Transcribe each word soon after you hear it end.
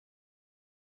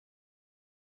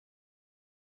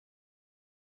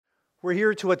We're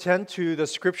here to attend to the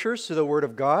Scriptures, to the Word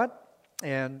of God,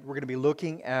 and we're going to be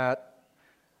looking at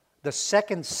the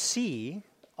second C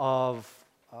of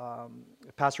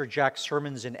Pastor Jack's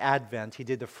sermons in Advent. He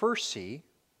did the first C,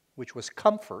 which was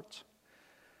comfort,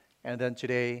 and then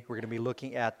today we're going to be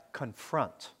looking at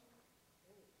confront.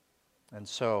 And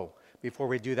so, before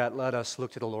we do that, let us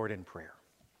look to the Lord in prayer.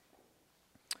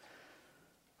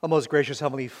 O most gracious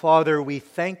Heavenly Father, we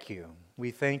thank you. We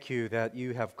thank you that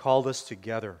you have called us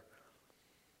together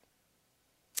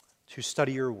to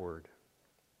study your word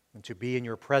and to be in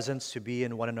your presence, to be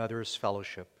in one another's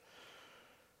fellowship,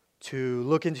 to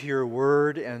look into your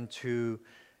word and to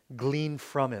glean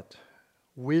from it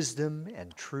wisdom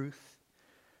and truth,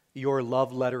 your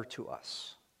love letter to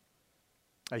us.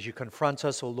 As you confront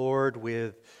us, O Lord,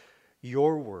 with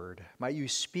your word, might you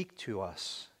speak to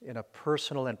us in a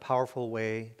personal and powerful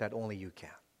way that only you can.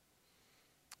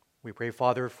 We pray,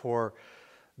 Father, for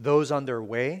those on their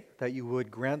way, that you would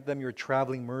grant them your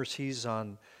traveling mercies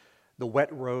on the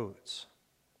wet roads.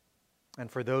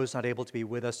 And for those not able to be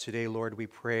with us today, Lord, we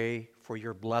pray for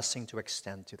your blessing to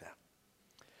extend to them.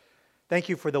 Thank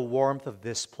you for the warmth of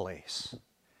this place,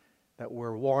 that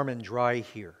we're warm and dry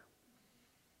here.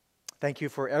 Thank you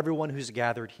for everyone who's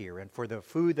gathered here and for the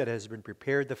food that has been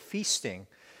prepared, the feasting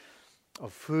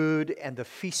of food and the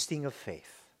feasting of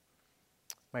faith.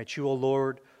 Might you, O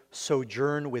Lord,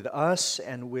 sojourn with us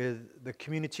and with the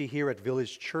community here at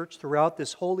Village Church throughout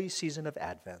this holy season of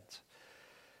Advent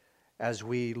as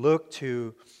we look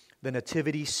to the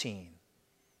nativity scene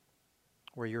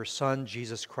where your Son,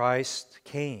 Jesus Christ,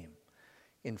 came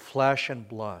in flesh and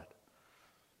blood,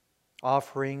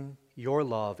 offering your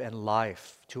love and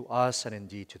life to us and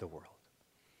indeed to the world.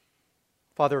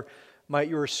 Father, might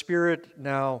your Spirit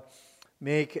now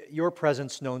make your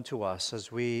presence known to us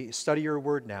as we study your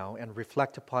word now and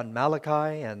reflect upon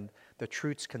Malachi and the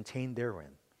truths contained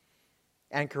therein.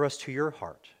 Anchor us to your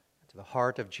heart, to the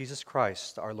heart of Jesus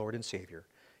Christ, our Lord and Savior,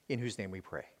 in whose name we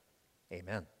pray.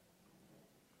 Amen.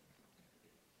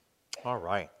 All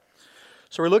right.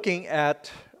 So we're looking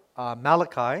at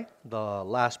Malachi, the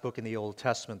last book in the Old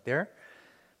Testament there.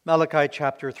 Malachi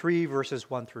chapter 3,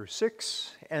 verses 1 through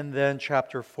 6, and then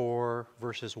chapter 4,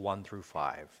 verses 1 through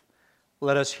 5.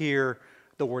 Let us hear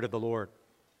the word of the Lord.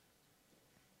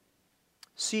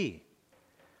 See,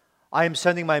 I am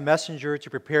sending my messenger to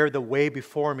prepare the way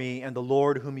before me, and the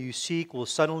Lord whom you seek will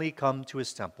suddenly come to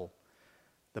his temple.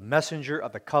 The messenger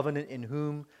of the covenant in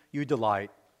whom you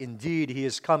delight. Indeed, he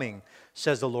is coming,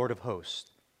 says the Lord of hosts.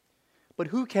 But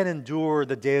who can endure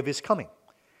the day of his coming?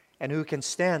 And who can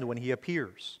stand when he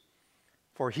appears?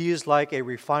 For he is like a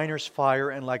refiner's fire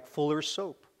and like fuller's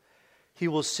soap. He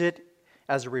will sit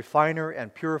as a refiner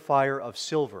and purifier of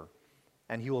silver,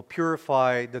 and he will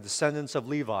purify the descendants of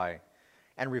Levi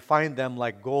and refine them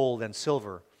like gold and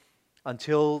silver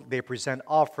until they present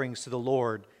offerings to the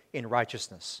Lord in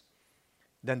righteousness.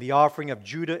 Then the offering of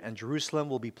Judah and Jerusalem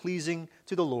will be pleasing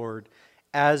to the Lord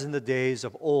as in the days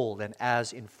of old and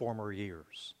as in former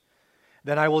years.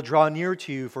 Then I will draw near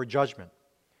to you for judgment.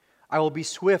 I will be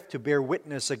swift to bear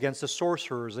witness against the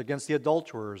sorcerers, against the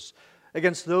adulterers,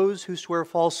 against those who swear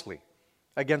falsely,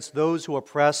 against those who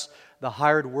oppress the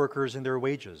hired workers in their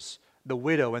wages, the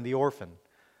widow and the orphan,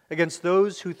 against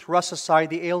those who thrust aside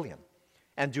the alien,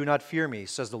 and do not fear me,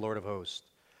 says the Lord of hosts.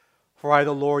 For I,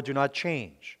 the Lord, do not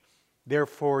change.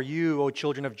 Therefore you, O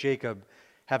children of Jacob,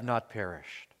 have not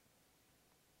perished.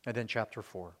 And then chapter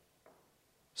 4.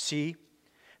 See,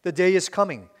 the day is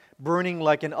coming, burning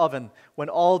like an oven, when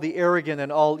all the arrogant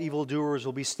and all evildoers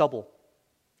will be stubble.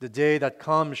 The day that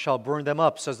comes shall burn them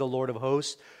up, says the Lord of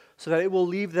hosts, so that it will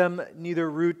leave them neither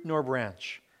root nor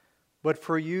branch. But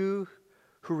for you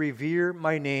who revere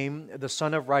my name, the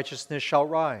Son of Righteousness shall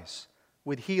rise,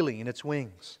 with healing in its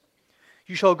wings.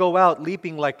 You shall go out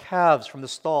leaping like calves from the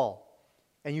stall,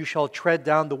 and you shall tread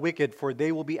down the wicked, for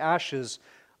they will be ashes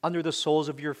under the soles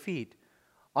of your feet,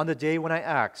 on the day when I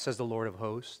act, says the Lord of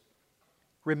hosts.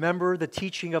 Remember the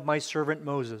teaching of my servant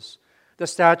Moses, the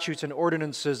statutes and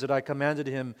ordinances that I commanded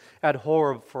him at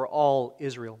Horeb for all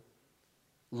Israel.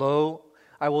 Lo,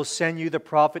 I will send you the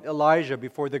prophet Elijah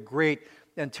before the great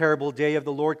and terrible day of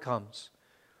the Lord comes.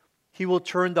 He will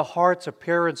turn the hearts of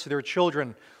parents to their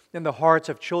children and the hearts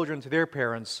of children to their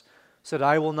parents, so that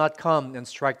I will not come and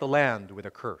strike the land with a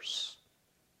curse.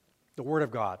 The word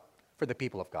of God for the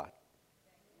people of God.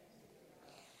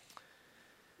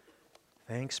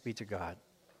 Thanks be to God,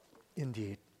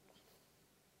 indeed.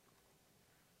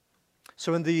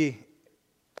 So in the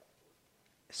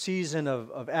season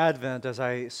of Advent, as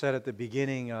I said at the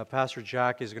beginning, Pastor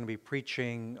Jack is going to be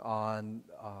preaching on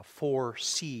 4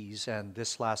 C's, and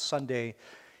this last Sunday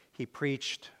he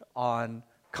preached on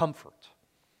comfort,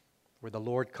 where the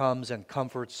Lord comes and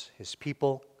comforts his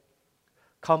people.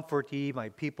 Comfort ye, my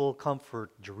people,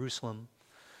 comfort Jerusalem.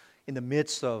 In the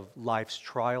midst of life's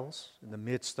trials, in the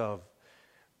midst of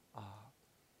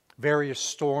various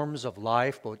storms of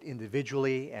life, both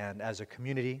individually and as a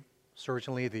community,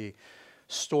 certainly the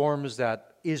storms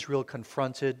that Israel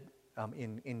confronted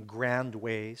in grand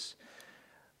ways,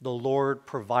 the Lord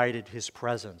provided his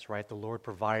presence, right? The Lord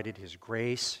provided his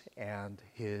grace and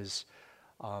his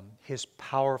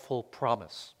powerful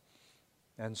promise.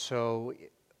 And so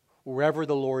wherever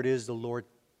the Lord is, the Lord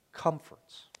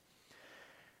comforts.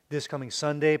 This coming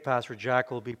Sunday, Pastor Jack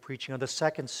will be preaching on the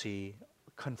second C,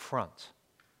 confront.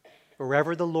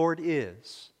 Wherever the Lord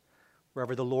is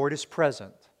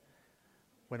present,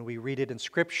 when we read it in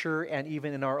Scripture and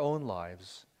even in our own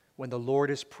lives, when the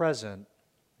Lord is present,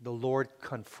 the Lord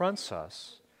confronts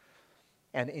us,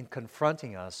 and in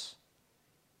confronting us,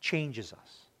 changes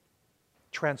us,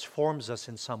 transforms us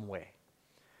in some way.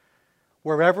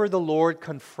 Wherever the Lord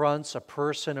confronts a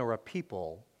person or a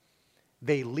people,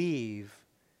 they leave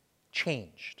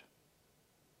changed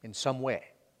in some way.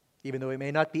 Even though it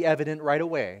may not be evident right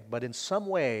away, but in some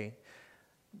way,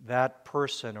 that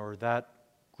person or that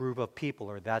group of people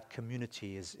or that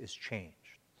community is changed.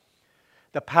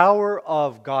 The power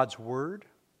of God's Word,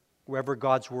 wherever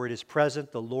God's Word is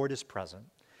present, the Lord is present.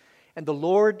 And the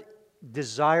Lord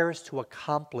desires to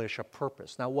accomplish a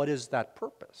purpose. Now, what is that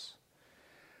purpose?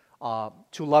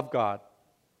 To love God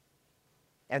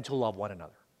and to love one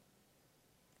another.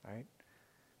 Right?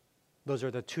 Those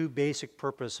are the two basic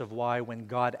purposes of why when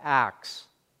God acts,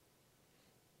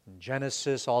 in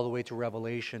Genesis all the way to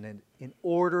Revelation, and in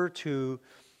order to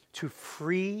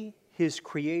free his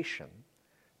creation,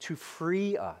 to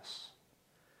free us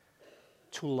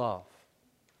to love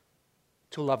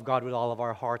God with all of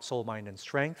our heart, soul, mind, and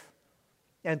strength,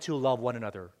 and to love one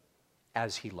another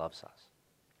as he loves us.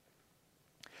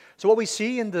 So what we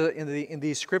see in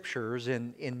these scriptures,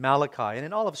 in Malachi, and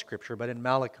in all of Scripture, but in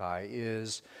Malachi,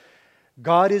 is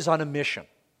God is on a mission.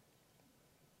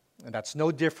 And that's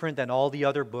no different than all the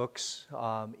other books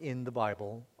in the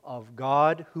Bible of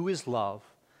God, who is love,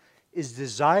 is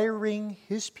desiring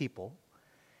his people,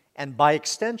 and by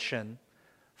extension,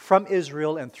 from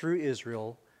Israel and through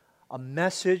Israel, a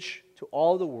message to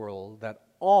all the world that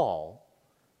all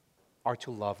are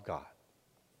to love God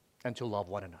and to love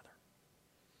one another.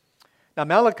 Now,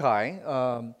 Malachi,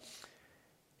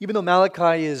 even though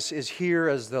Malachi is here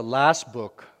as the last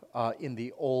book in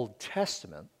the Old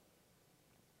Testament,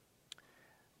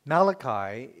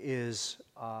 Malachi is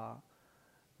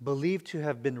believed to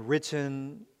have been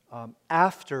written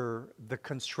after the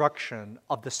construction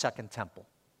of the Second Temple,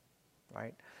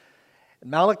 right?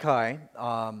 Malachi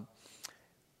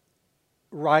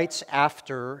writes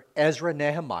after Ezra,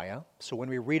 Nehemiah. So when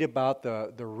we read about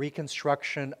the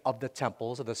reconstruction of the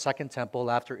temples, of the Second Temple,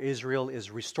 after Israel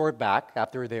is restored back,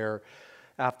 after their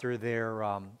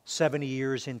 70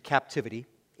 years in captivity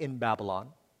in Babylon,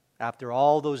 after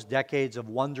all those decades of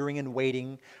wondering and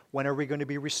waiting, when are we going to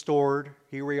be restored?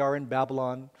 Here we are in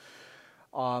Babylon.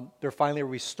 They're finally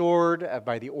restored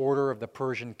by the order of the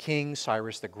Persian king,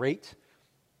 Cyrus the Great.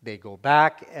 They go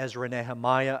back. Ezra and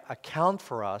Nehemiah account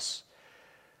for us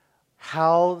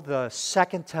how the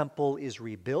Second Temple is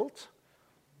rebuilt,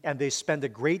 and they spend a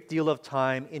great deal of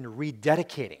time in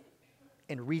rededicating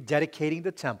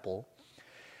the temple,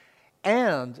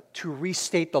 and to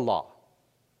restate the law,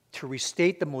 to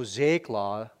restate the Mosaic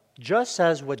law, just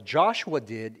as what Joshua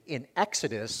did in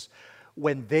Exodus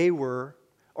when they were,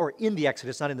 or in the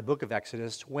Exodus, not in the book of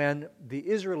Exodus, when the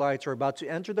Israelites are about to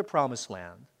enter the Promised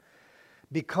Land.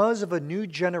 Because of a new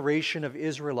generation of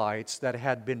Israelites that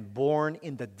had been born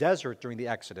in the desert during the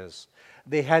Exodus,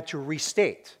 they had to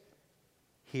restate.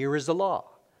 Here is the law.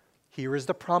 Here is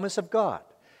the promise of God.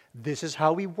 This is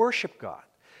how we worship God.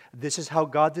 This is how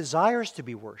God desires to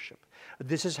be worshiped.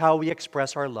 This is how we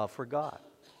express our love for God.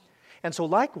 And so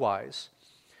likewise,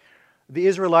 the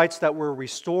Israelites that were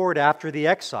restored after the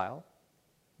exile,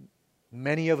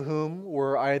 many of whom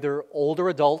were either older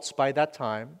adults by that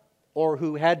time, or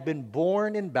who had been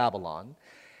born in Babylon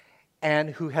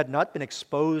and who had not been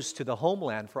exposed to the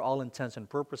homeland for all intents and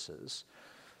purposes,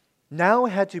 now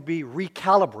had to be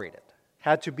recalibrated,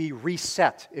 had to be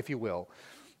reset, if you will,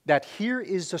 that here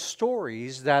is the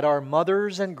stories that our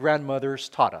mothers and grandmothers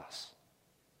taught us.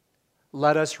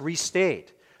 Let us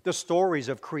restate the stories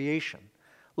of creation.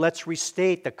 Let's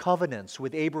restate the covenants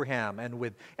with Abraham and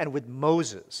with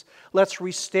Moses. Let's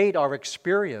restate our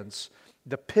experience,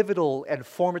 the pivotal and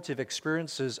formative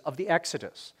experiences of the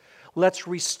Exodus. Let's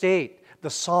restate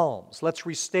the Psalms. Let's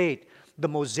restate the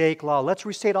Mosaic Law. Let's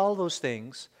restate all those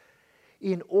things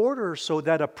in order so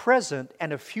that a present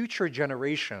and a future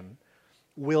generation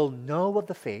will know of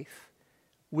the faith,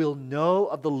 will know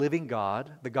of the living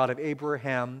God, the God of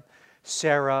Abraham,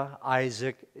 Sarah,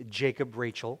 Isaac, Jacob,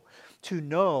 Rachel, to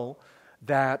know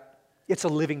that it's a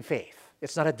living faith.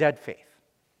 It's not a dead faith.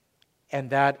 And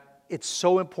that it's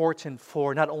so important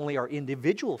for not only our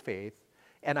individual faith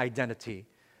and identity,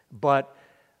 but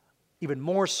even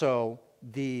more so,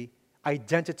 the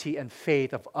identity and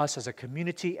faith of us as a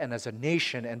community and as a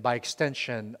nation, and by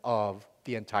extension of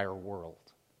the entire world.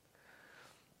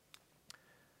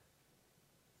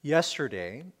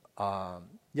 Yesterday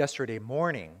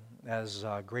morning, as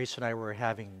Grace and I were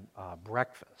having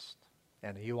breakfast,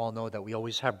 and you all know that we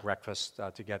always have breakfast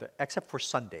together, except for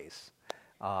Sundays,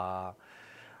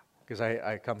 because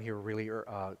I come here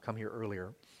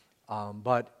earlier.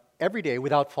 But every day,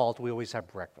 without fault, we always have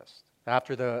breakfast.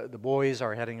 After the boys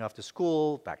are heading off to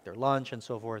school, back their lunch and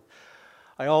so forth,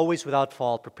 I always, without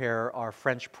fault, prepare our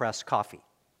French press coffee.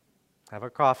 Have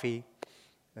a coffee,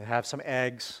 have some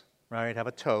eggs, right? Have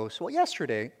a toast. Well,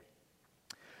 yesterday,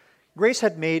 Grace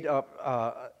had made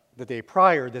the day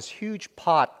prior this huge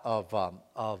pot of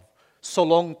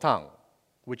solongtang,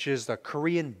 which is the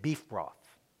Korean beef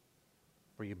broth,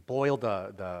 where you boil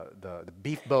the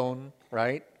beef bone,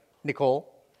 right?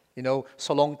 Nicole, you know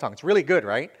solongtang. It's really good,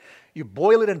 right? You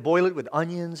boil it with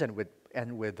onions and with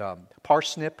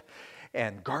parsnip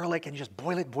and garlic, and you just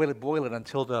boil it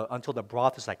until the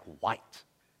broth is like white.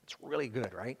 It's really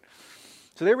good, right?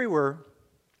 So there we were,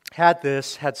 had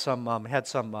some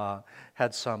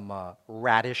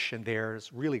radish in there.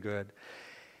 It's really good,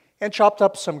 and chopped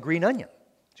up some green onion.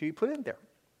 So you put it in there.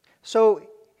 So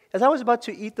as I was about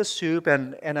to eat the soup,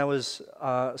 and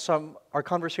our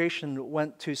conversation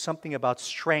went to something about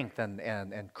strength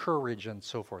and courage and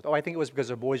so forth. Oh, I think it was because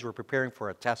the boys were preparing for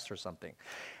a test or something.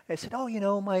 And I said, oh, you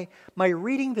know, my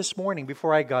reading this morning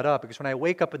before I got up, because when I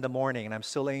wake up in the morning and I'm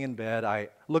still laying in bed, I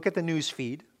look at the news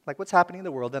feed, like what's happening in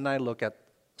the world, and I look at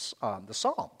the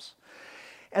Psalms.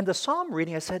 And the Psalm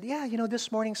reading, I said, yeah, you know,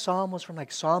 this morning's Psalm was from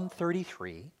like Psalm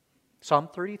 33.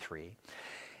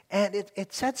 And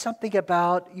it said something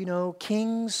about, you know,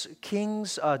 kings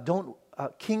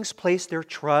place their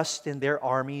trust in their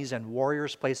armies, and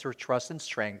warriors place their trust in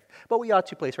strength, but we ought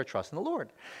to place our trust in the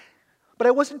Lord. But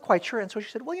I wasn't quite sure, and so she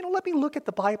said, well, you know, let me look at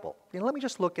the Bible. You know, let me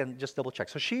just look and just double check.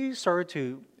 So she started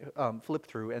to flip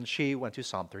through, and she went to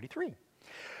Psalm 33.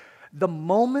 The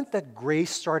moment that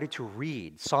Grace started to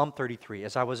read Psalm 33,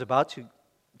 as I was about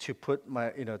to put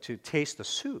to taste the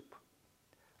soup,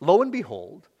 lo and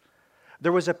behold,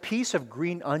 there was a piece of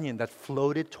green onion that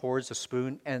floated towards the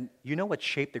spoon, and you know what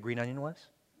shape the green onion was?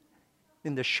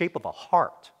 In the shape of a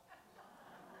heart.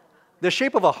 The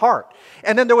shape of a heart.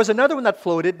 And then there was another one that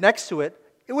floated next to it.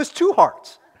 It was two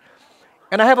hearts.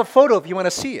 And I have a photo if you want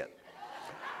to see it.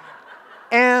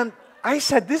 And I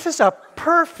said, this is a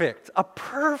perfect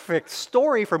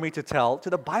story for me to tell to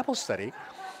the Bible study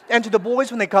and to the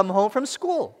boys when they come home from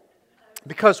school.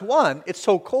 Because one, it's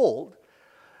so cold,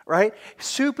 right?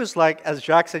 Soup is like, as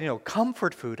Jack said, you know,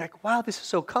 comfort food. Like, wow, this is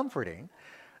so comforting.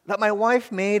 That my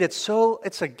wife made it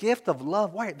it's a gift of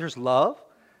love. Why? There's love.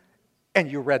 And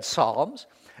you read Psalms.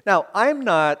 Now, I'm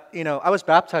not, you know, I was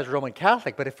baptized Roman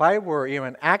Catholic, but if I were, you know,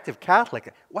 an active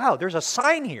Catholic, wow, there's a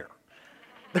sign here.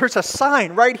 There's a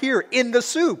sign right here in the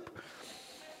soup.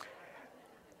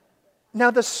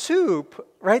 Now the soup,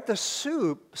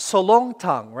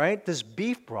 solongtang, right? This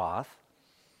beef broth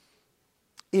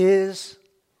is,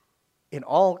 in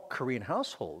all Korean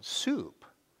households, soup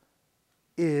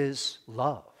is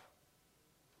love.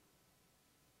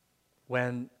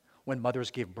 When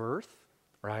mothers give birth,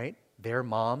 right? Their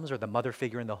moms or the mother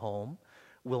figure in the home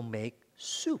will make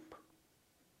soup.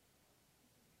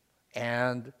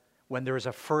 And when there is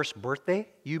a first birthday,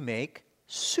 you make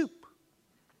soup.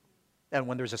 And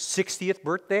when there's a 60th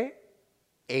birthday,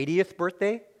 80th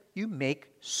birthday, you make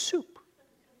soup.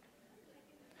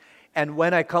 And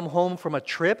when I come home from a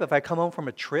trip,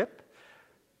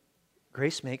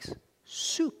 Grace makes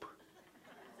soup.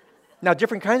 Now,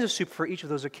 different kinds of soup for each of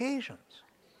those occasions.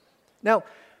 Now,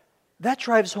 that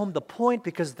drives home the point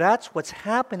because that's what's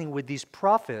happening with these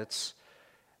prophets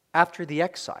after the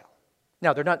exile.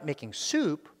 Now, they're not making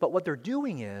soup, but what they're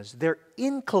doing is they're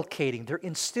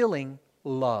instilling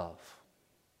love.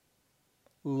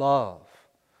 Love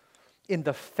in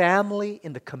the family,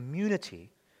 in the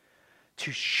community,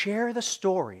 to share the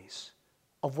stories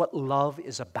of what love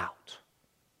is about.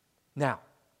 Now,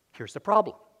 here's the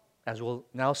problem, as we'll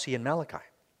now see in Malachi.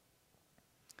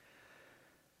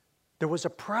 There was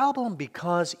a problem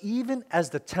because even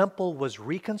as the temple was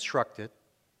reconstructed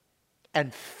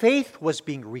and faith was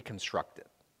being reconstructed,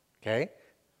 okay?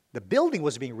 The building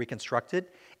was being reconstructed,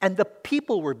 and the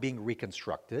people were being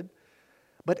reconstructed.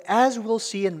 But as we'll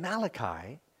see in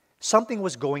Malachi, something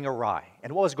was going awry.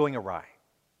 And what was going awry?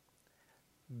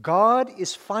 God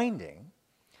is finding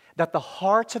that the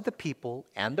hearts of the people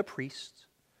and the priests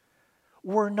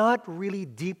were not really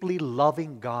deeply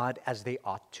loving God as they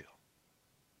ought to.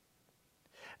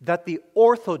 That the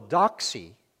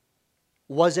orthodoxy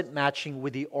wasn't matching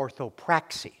with the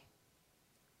orthopraxy.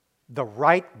 The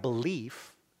right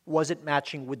belief wasn't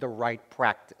matching with the right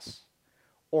practice.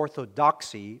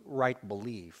 Orthodoxy, right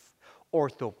belief.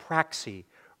 Orthopraxy,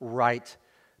 right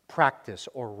practice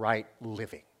or right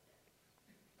living.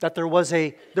 That there was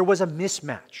a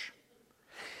mismatch.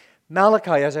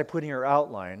 Malachi, as I put in your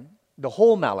outline, the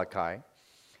whole Malachi,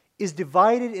 is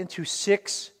divided into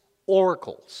 6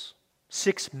 oracles,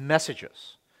 6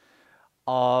 messages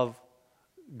of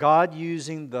God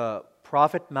using the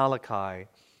prophet Malachi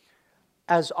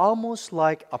as almost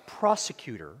like a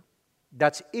prosecutor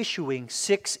that's issuing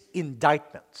 6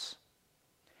 indictments.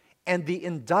 And the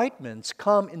indictments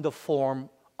come in the form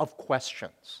of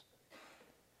questions.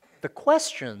 The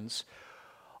questions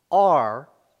are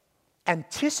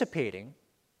anticipating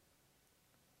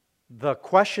the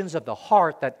questions of the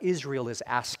heart that Israel is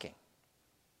asking,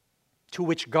 to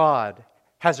which God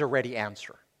has already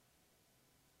answered.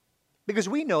 Because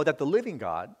we know that the living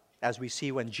God, as we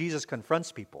see when Jesus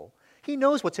confronts people, He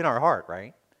knows what's in our heart,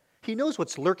 right? He knows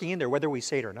what's lurking in there, whether we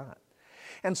say it or not.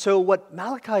 And so what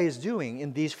Malachi is doing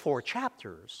in these 4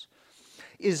 chapters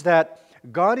is that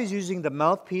God is using the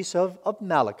mouthpiece of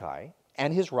Malachi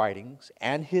and his writings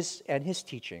and his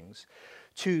teachings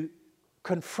to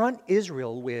confront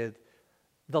Israel with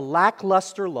the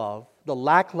lackluster love, the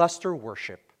lackluster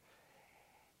worship,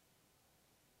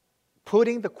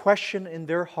 putting the question in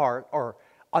their heart or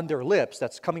on their lips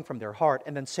that's coming from their heart,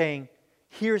 and then saying,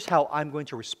 here's how I'm going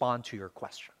to respond to your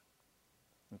question.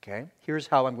 Okay? Here's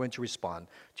how I'm going to respond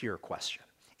to your question.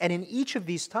 And in each of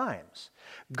these times,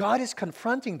 God is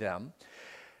confronting them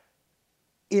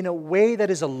in a way that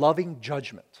is a loving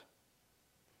judgment.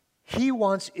 He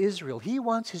wants Israel, He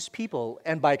wants His people,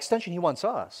 and by extension, He wants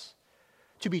us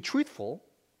to be truthful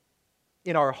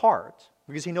in our heart,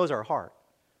 because He knows our heart,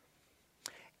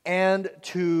 and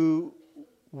to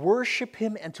worship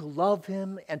Him and to love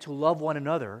Him and to love one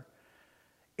another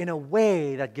in a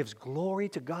way that gives glory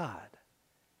to God,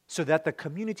 so that the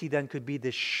community then could be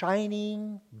this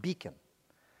shining beacon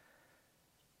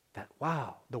that,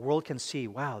 wow, the world can see,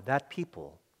 wow, that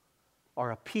people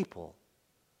are a people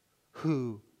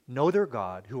who know their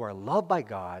God, who are loved by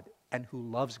God, and who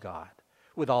loves God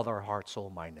with all their heart, soul,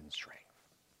 mind, and strength.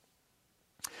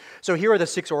 So here are the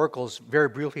 6 oracles very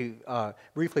briefly,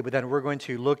 but then we're going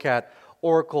to look at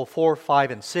Oracle 4,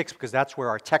 5, and 6, because that's where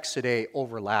our text today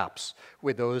overlaps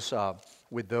with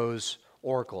those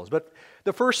oracles. But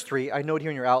the first 3, I note here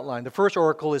in your outline, the first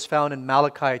oracle is found in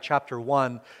Malachi chapter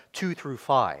 1, 2 through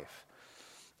 5.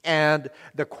 And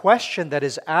the question that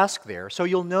is asked there, so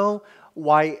you'll know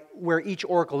where each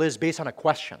oracle is based on a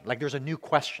question. Like there's a new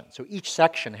question. So each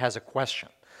section has a question.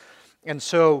 And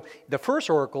so the first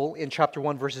oracle in chapter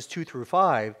 1, verses 2 through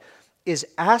 5, is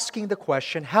asking the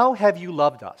question, how have you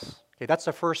loved us? Okay, that's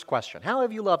the first question. How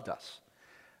have you loved us?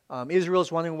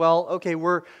 Israel's wondering, well, okay,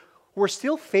 we're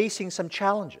still facing some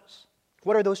challenges.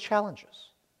 What are those challenges?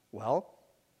 Well,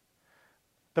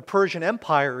 the Persian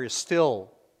Empire is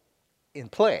still in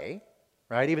play,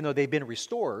 right? Even though they've been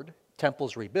restored,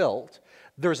 temples rebuilt.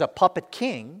 There's a puppet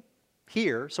king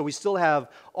here, so we still have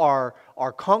our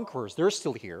conquerors. They're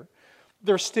still here.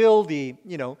 There's still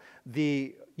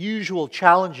the usual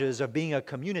challenges of being a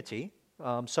community.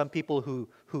 Some people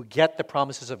who get the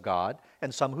promises of God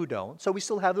and some who don't. So we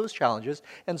still have those challenges.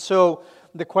 And so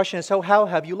the question is, so how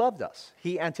have you loved us?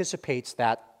 He anticipates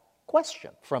that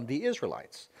question from the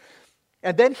Israelites.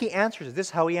 And then he answers it. This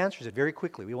is how he answers it very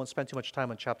quickly. We won't spend too much time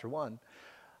on chapter 1.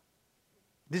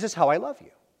 This is how I love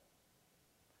you.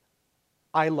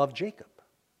 I love Jacob.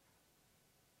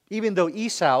 Even though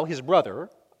Esau, his brother,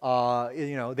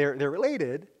 they're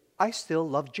related, I still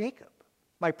love Jacob.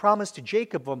 My promise to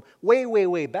Jacob from way, way,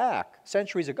 way back,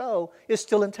 centuries ago, is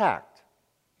still intact.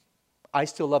 I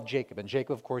still love Jacob, and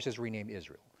Jacob, of course, is renamed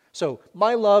Israel. So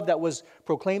my love that was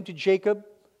proclaimed to Jacob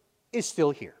is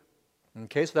still here.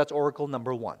 Okay, so that's oracle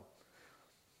number 1.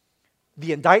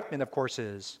 The indictment, of course,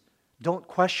 is, don't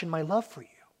question my love for you.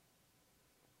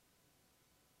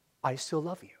 I still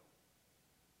love you.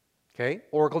 Okay,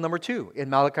 oracle number 2, in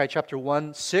Malachi chapter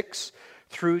 1, 6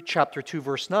 through chapter 2,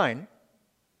 verse 9,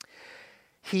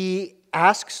 he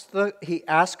asks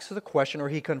the question, or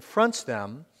he confronts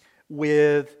them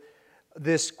with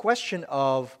this question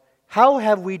of, how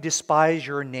have we despised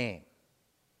your name?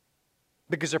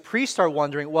 Because the priests are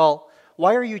wondering, well,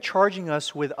 why are you charging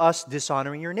us with us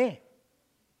dishonoring your name?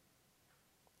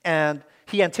 And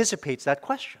he anticipates that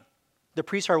question. The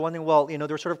priests are wondering, well,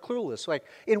 they're sort of clueless. Like,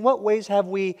 in what ways have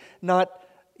we not,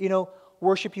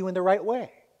 worshiped you in the right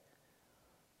way?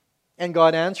 And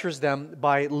God answers them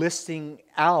by listing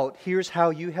out, here's how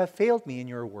you have failed me in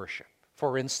your worship.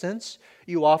 For instance,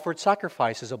 you offered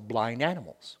sacrifices of blind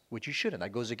animals, which you shouldn't.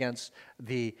 That goes against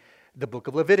the book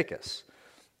of Leviticus.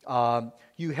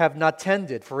 You have not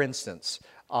tended, for instance,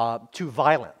 to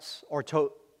violence or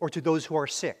to those who are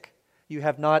sick. You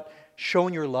have not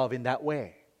shown your love in that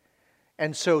way.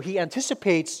 And so he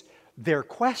anticipates their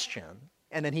question,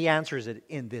 and then he answers it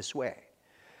in this way.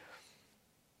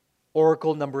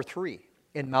 Oracle number 3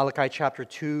 in Malachi chapter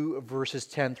 2, verses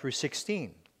 10 through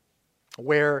 16,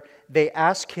 where they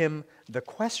ask him the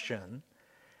question,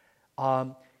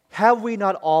 have we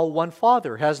not all one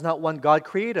Father? Has not one God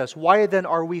created us? Why then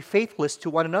are we faithless to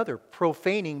one another,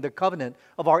 profaning the covenant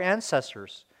of our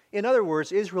ancestors? In other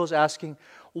words, Israel is asking,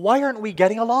 why aren't we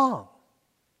getting along?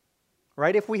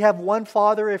 Right? If we have one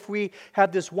Father, if we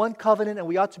have this one covenant, and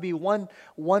we ought to be one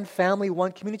family,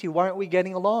 one community, why aren't we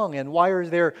getting along? And why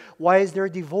is there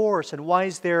divorce? And why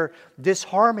is there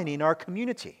disharmony in our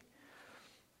community?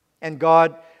 And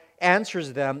God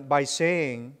answers them by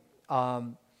saying, by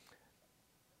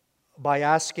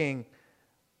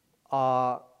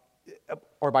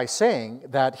saying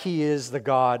that He is the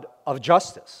God of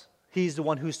justice. He's the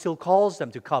one who still calls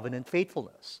them to covenant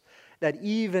faithfulness. That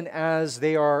even as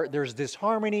there's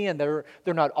disharmony and they're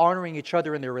not honoring each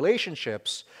other in their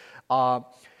relationships,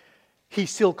 He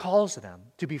still calls them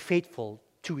to be faithful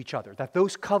to each other. That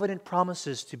those covenant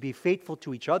promises to be faithful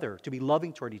to each other, to be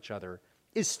loving toward each other,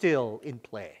 is still in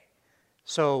play.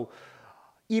 So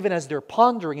even as they're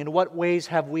pondering, in what ways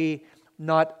have we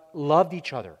not loved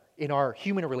each other in our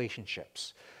human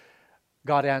relationships,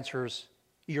 God answers,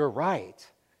 you're right,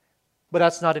 but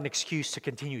that's not an excuse to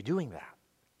continue doing that.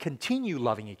 Continue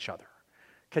loving each other.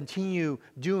 Continue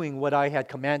doing what I had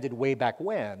commanded way back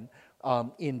when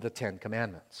in the Ten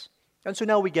Commandments. And so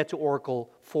now we get to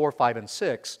Oracle 4, 5, and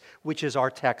 6, which is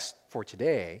our text for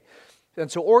today.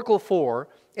 And so Oracle 4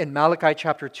 in Malachi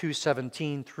chapter 2,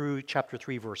 17 through chapter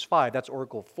 3, verse 5, that's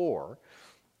Oracle 4.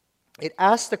 It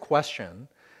asks the question,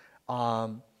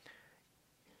 how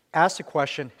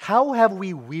have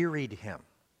we wearied Him?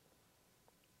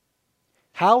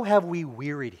 How have we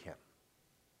wearied Him?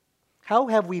 How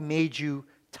have we made you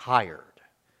tired?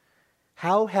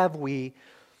 How have we,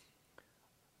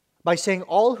 by saying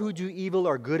all who do evil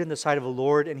are good in the sight of the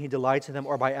Lord and He delights in them,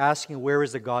 or by asking where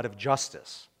is the God of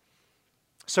justice?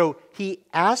 So He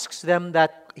asks them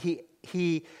that, He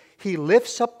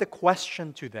lifts up the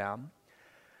question to them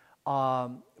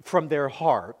from their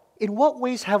heart. In what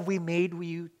ways have we made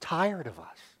you tired of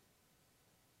us?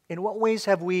 In what ways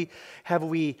have we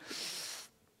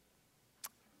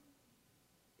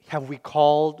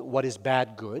called what is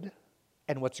bad good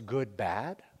and what's good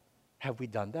bad? Have we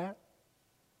done that?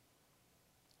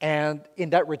 And in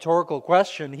that rhetorical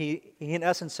question, he in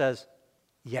essence says,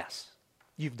 yes,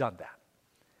 you've done that.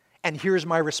 And here's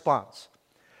my response.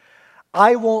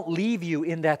 I won't leave you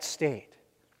in that state,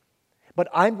 but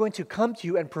I'm going to come to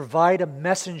you and provide a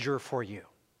messenger for you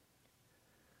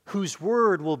whose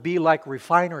word will be like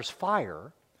refiner's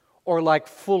fire or like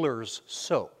fuller's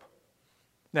soap.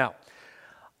 Now,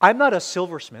 I'm not a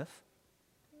silversmith,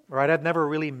 right? I've never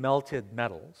really melted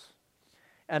metals,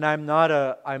 and I'm not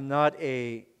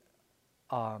a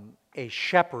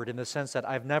shepherd in the sense that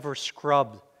I've never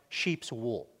scrubbed sheep's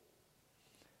wool.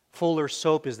 Fuller's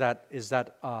soap is that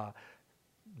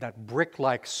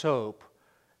brick-like soap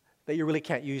that you really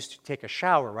can't use to take a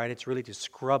shower, right? It's really to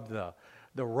scrub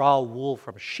the raw wool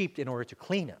from sheep in order to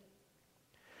clean it.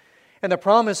 And the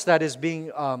promise that is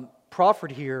being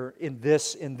proffered here in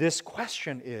this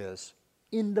question is,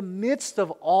 in the midst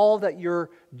of all that you're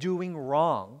doing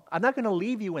wrong, I'm not going to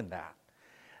leave you in that.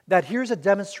 That here's a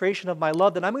demonstration of my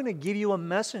love, that I'm going to give you a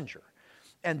messenger.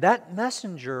 And that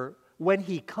messenger, when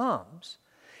he comes,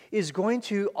 is going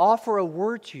to offer a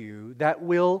word to you that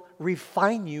will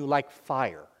refine you like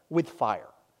fire, with fire.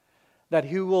 That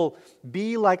he will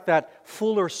be like that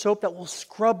fuller soap that will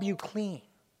scrub you clean.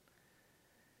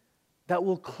 That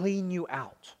will clean you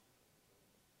out.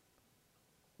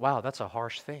 Wow, that's a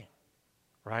harsh thing,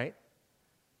 right?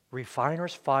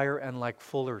 Refiner's fire and like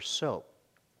fuller's soap.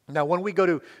 Now, when we go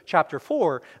to chapter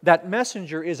 4, that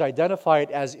messenger is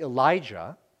identified as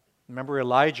Elijah. Remember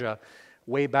Elijah,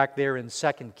 way back there in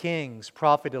 2 Kings,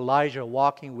 prophet Elijah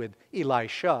walking with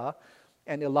Elisha,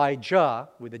 and Elijah,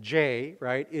 with a J,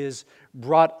 right, is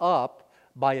brought up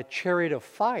by a chariot of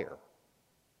fire.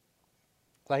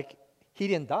 Like, He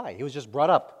didn't die. He was just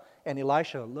brought up. And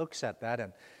Elisha looks at that,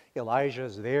 and Elijah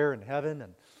is there in heaven.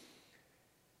 And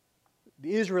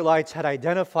the Israelites had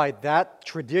identified that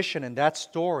tradition and that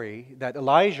story that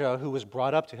Elijah, who was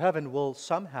brought up to heaven, will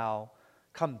somehow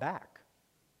come back.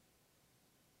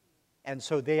 And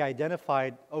so they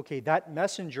identified, okay, that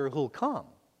messenger who'll come,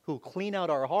 who'll clean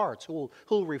out our hearts,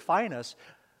 who'll refine us,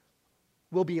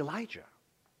 will be Elijah.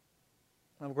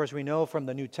 And of course, we know from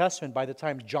the New Testament, by the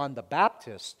time John the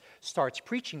Baptist starts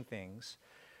preaching things,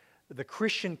 the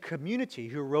Christian community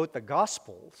who wrote the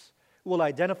Gospels will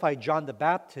identify John the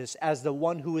Baptist as the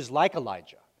one who is like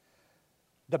Elijah.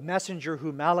 The messenger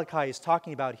who Malachi is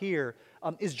talking about here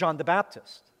is John the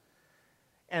Baptist.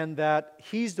 And that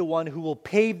he's the one who will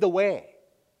pave the way.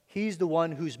 He's the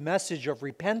one whose message of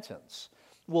repentance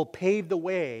will pave the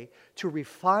way to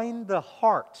refine the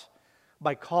heart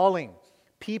by calling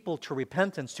people to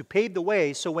repentance, to pave the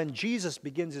way so when Jesus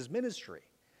begins his ministry,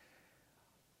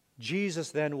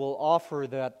 Jesus then will offer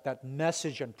that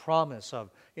message and promise of,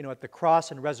 at the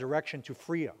cross and resurrection to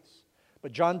free us.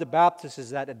 But John the Baptist is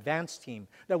that advance team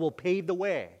that will pave the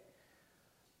way,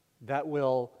 that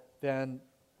will then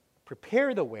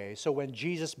prepare the way so when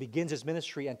Jesus begins his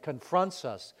ministry and confronts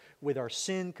us with our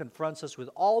sin, confronts us with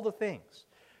all the things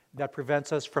that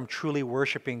prevents us from truly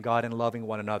worshiping God and loving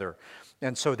one another.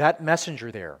 And so that messenger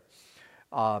there,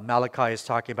 Malachi is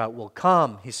talking about, will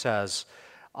come, he says,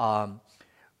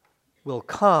 will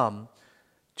come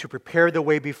to prepare the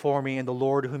way before me, and the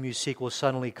Lord whom you seek will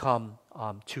suddenly come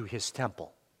to his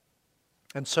temple.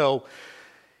 And so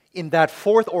in that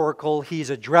fourth oracle, he's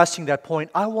addressing that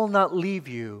point. I will not leave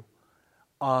you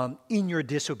in your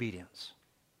disobedience.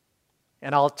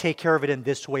 And I'll take care of it in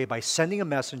this way by sending a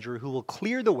messenger who will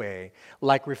clear the way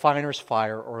like refiner's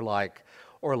fire or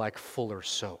like fuller's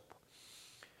soap.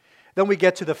 Then we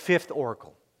get to the fifth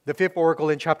oracle. The fifth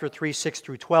oracle in chapter 3, 6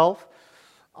 through 12,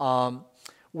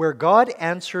 where God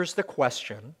answers the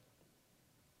question,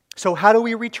 so how do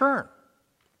we return?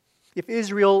 If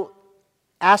Israel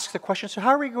asks the question, so how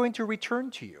are we going to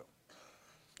return to you?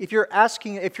 If you're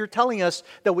telling us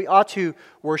that we ought to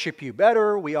worship you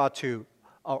better, we ought to,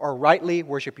 or rightly,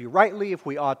 worship you rightly, if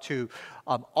we ought to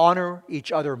honor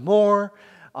each other more,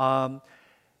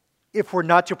 if we're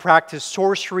not to practice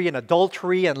sorcery and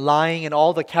adultery and lying and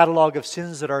all the catalog of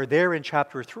sins that are there in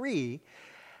chapter 3,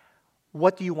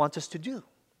 what do you want us to do?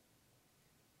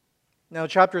 Now,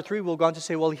 chapter 3 will go on to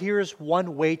say, well, here's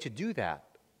one way to do that,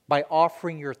 by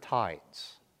offering your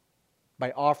tithes.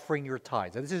 By offering your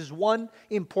tithes. And this is one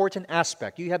important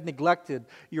aspect. You have neglected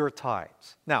your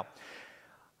tithes. Now,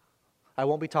 I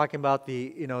won't be talking about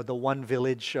the One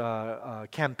Village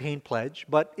campaign pledge,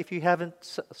 but if you haven't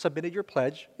submitted your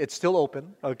pledge, it's still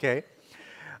open, okay?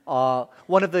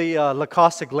 One of the La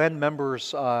Costa Glen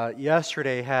members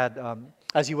yesterday had,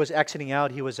 as he was exiting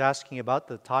out, he was asking about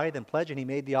the tithe and pledge, and he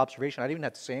made the observation, I didn't even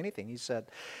have to say anything. He said,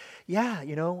 yeah,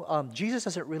 Jesus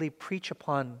doesn't really preach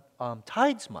upon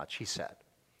tithes much, he said.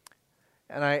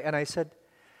 And I said,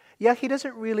 yeah, he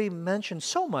doesn't really mention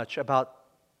so much about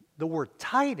the word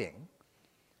tithing,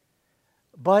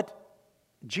 but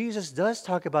Jesus does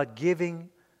talk about giving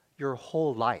your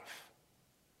whole life,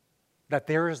 that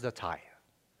there is the tithe.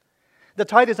 The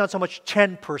tithe is not so much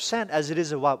 10% as it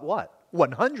is about what?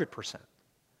 100%.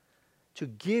 To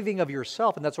giving of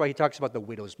yourself, and that's why he talks about the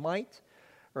widow's mite,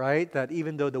 right? That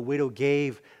even though the widow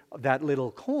gave that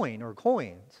little coin or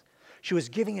coins, she was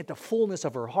giving it the fullness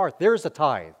of her heart. There's the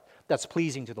tithe that's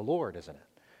pleasing to the Lord, isn't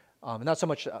it? Not so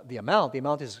much the amount. The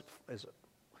amount is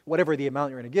whatever the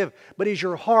amount you're going to give, but is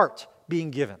your heart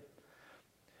being given?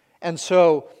 And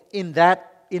so in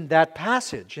that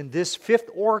passage, in this fifth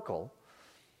oracle,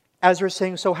 as we're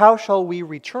saying, so how shall we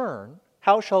return?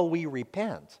 How shall we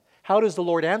repent? How does the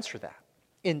Lord answer that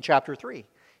in chapter 3?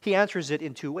 He answers it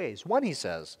in two ways. One, he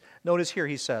says, notice here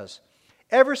he says,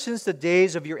 ever since the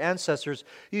days of your ancestors,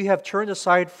 you have turned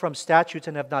aside from statutes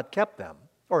and have not kept them.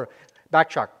 Or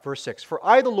backtrack, verse 6. For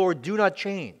I, the Lord, do not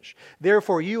change.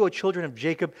 Therefore you, O children of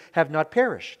Jacob, have not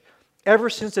perished. Ever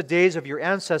since the days of your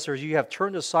ancestors, you have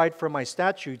turned aside from my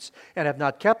statutes and have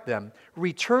not kept them.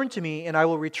 Return to me, and I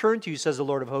will return to you, says the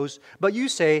Lord of hosts. But you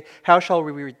say, how shall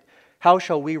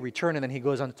we return? And then he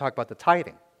goes on to talk about the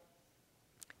tithing.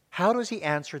 How does he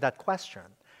answer that question?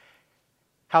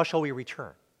 How shall we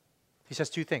return? He says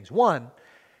two things. One,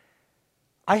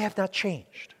 I have not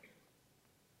changed.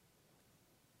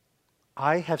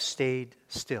 I have stayed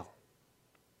still.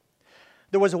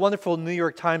 There was a wonderful New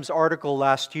York Times article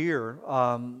last year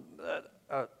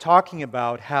talking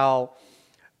about how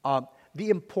the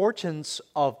importance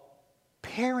of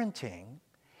parenting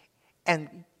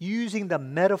and using the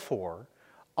metaphor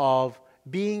of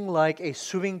being like a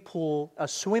swimming pool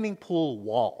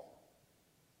wall.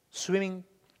 Swimming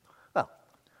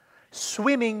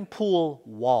pool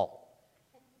wall.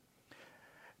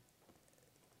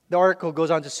 The article goes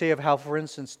on to say of how, for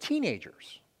instance,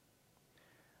 teenagers,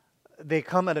 they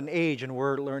come at an age, and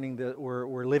we're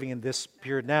living in this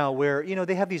period now where,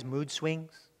 they have these mood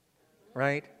swings,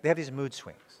 right? They have these mood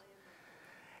swings.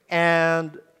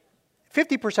 And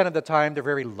 50% of the time, they're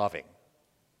very loving.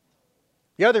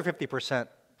 The other 50%,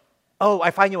 oh,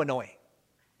 I find you annoying,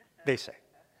 they say.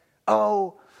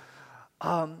 Oh,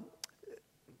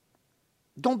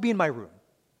 don't be in my room.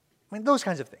 I mean, those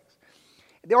kinds of things.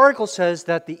 The article says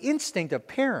that the instinct of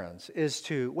parents is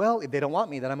to, well, if they don't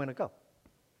want me, then I'm going to go.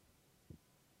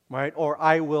 Right? Or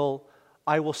I will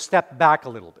step back a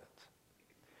little bit.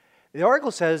 The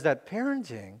article says that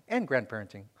parenting and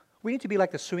grandparenting, we need to be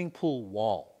like the swimming pool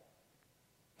wall.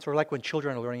 Sort of like when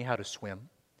children are learning how to swim.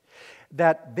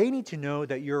 That they need to know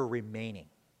that you're remaining.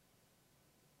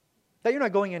 That you're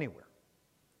not going anywhere.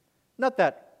 Not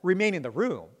that remain in the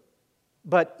room,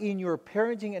 but in your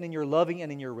parenting and in your loving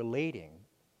and in your relating,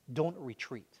 don't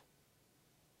retreat.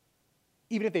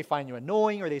 Even if they find you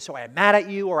annoying, or they say, I'm mad at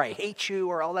you, or I hate you,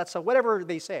 or all that stuff, whatever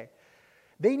they say,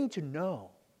 they need to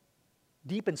know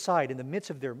deep inside, in the midst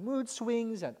of their mood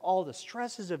swings and all the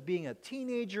stresses of being a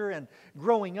teenager and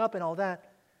growing up and all that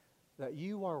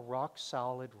you are rock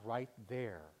solid right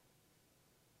there,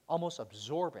 almost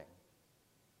absorbing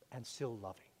and still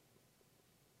loving.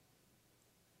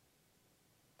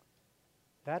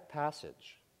 That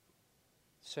passage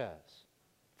says,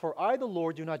 For I, the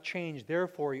Lord, do not change,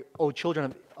 therefore, O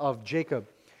children of Jacob,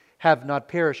 have not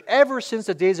perished. Ever since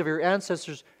the days of your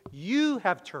ancestors, you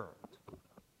have turned.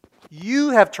 You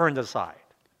have turned aside.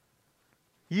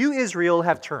 You, Israel,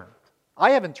 have turned. I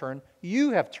haven't turned.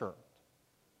 You have turned.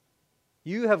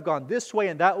 You have gone this way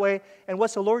and that way. And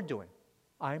what's the Lord doing?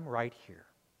 I'm right here.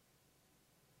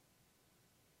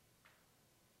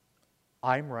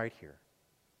 I'm right here.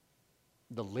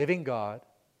 The living God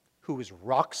who is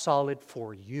rock solid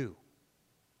for you.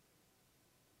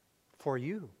 For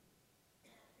you.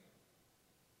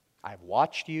 I've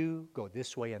watched you go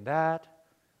this way and that,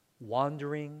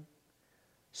 wandering,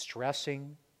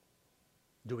 stressing,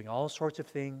 doing all sorts of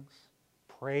things,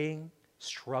 praying,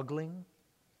 struggling,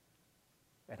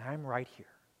 and I'm right here.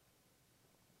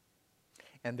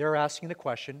 And they're asking the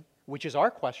question, which is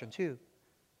our question too,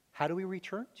 how do we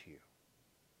return to you?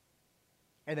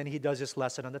 And then he does this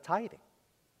lesson on the tithing.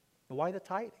 Why the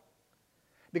tithing?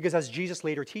 Because as Jesus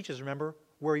later teaches, remember,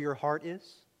 where your heart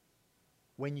is,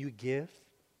 when you give,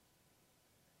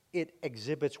 it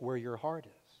exhibits where your heart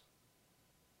is.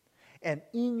 And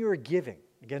in your giving,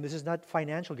 again, this is not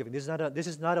financial giving. This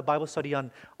is not a Bible study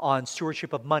on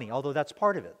stewardship of money, although that's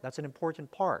part of it. That's an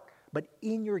important part. But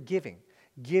in your giving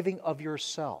of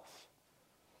yourself,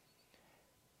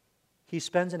 he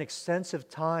spends an extensive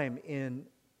time in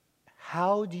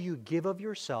how do you give of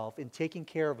yourself in taking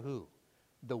care of who?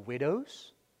 The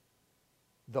widows,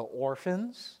 the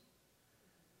orphans,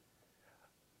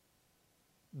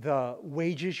 the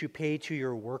wages you pay to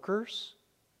your workers,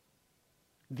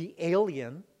 the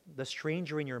alien, the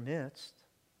stranger in your midst.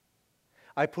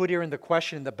 I put here in the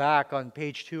question in the back on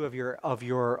page 2 of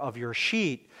your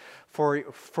sheet for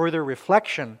further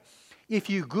reflection.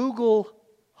 If you Google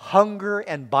hunger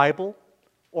and Bible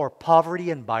or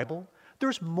poverty and Bible,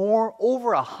 there's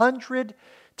over 100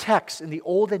 texts in the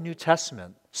Old and New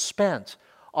Testament spent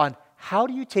on how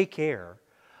do you take care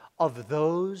of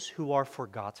those who are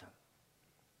forgotten,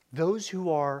 those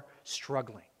who are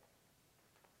struggling,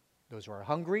 those who are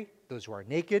hungry, those who are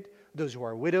naked, those who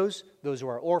are widows, those who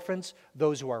are orphans,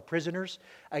 those who are prisoners.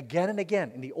 Again and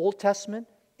again, in the Old Testament,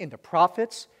 in the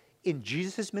prophets, in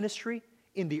Jesus' ministry,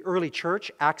 in the early church,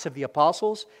 Acts of the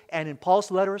Apostles, and in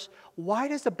Paul's letters, why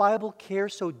does the Bible care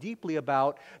so deeply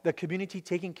about the community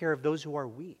taking care of those who are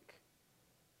weak,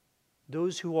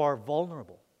 those who are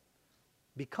vulnerable?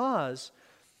 Because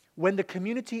when the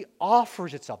community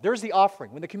offers itself, there's the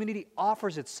offering, when the community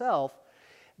offers itself,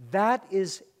 that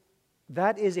is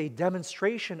a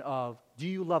demonstration of, do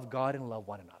you love God and love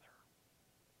one another?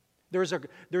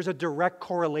 There's a direct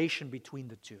correlation between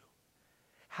the two.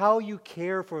 How you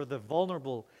care for the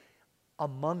vulnerable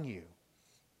among you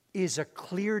is a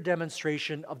clear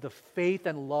demonstration of the faith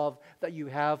and love that you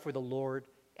have for the Lord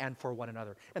and for one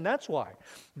another. And that's why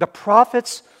the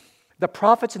prophets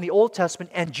in the Old Testament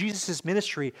and Jesus'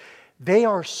 ministry, they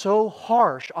are so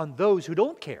harsh on those who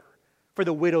don't care for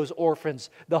the widows, orphans,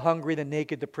 the hungry, the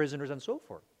naked, the prisoners, and so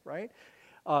forth, right?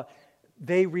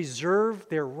 They reserve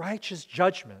their righteous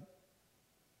judgment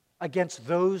against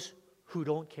those who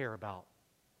don't care about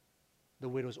the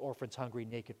widows, orphans, hungry,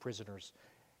 naked, prisoners,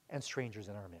 and strangers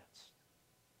in our midst.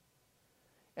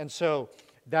 And so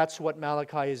that's what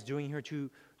Malachi is doing here,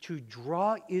 to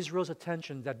draw Israel's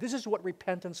attention that this is what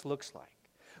repentance looks like.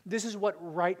 This is what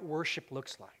right worship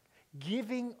looks like.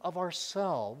 Giving of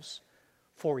ourselves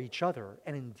for each other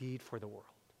and indeed for the world.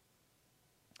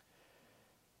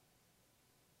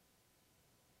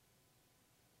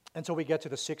 And so we get to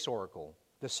the sixth oracle.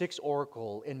 The sixth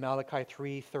oracle in Malachi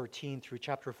 3:13 through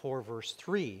chapter 4, verse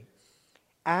 3,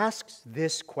 asks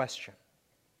this question.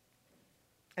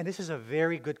 And this is a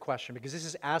very good question because this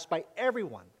is asked by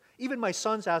everyone. Even my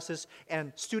sons ask this,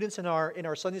 and students in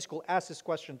our Sunday school ask this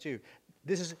question too.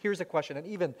 Here's the question, and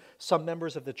even some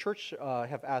members of the church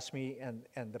have asked me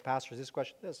and the pastors this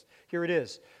question. Here it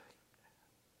is.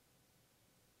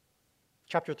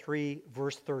 Chapter 3,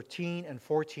 verse 13 and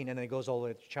 14, and then it goes all the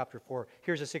way to chapter 4.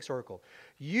 Here's the sixth oracle.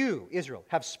 You, Israel,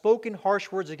 have spoken harsh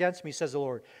words against me, says the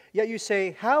Lord. Yet you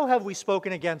say, how have we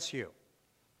spoken against you?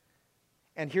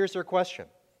 And here's their question.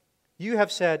 You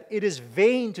have said, it is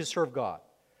vain to serve God.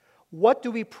 What do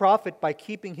we profit by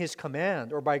keeping His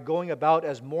command or by going about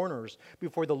as mourners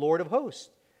before the Lord of hosts?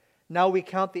 Now we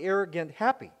count the arrogant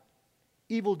happy.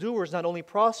 Evildoers not only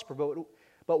prosper,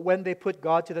 but when they put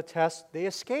God to the test, they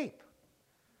escape.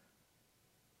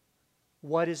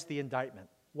 What is the indictment?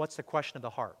 What's the question of the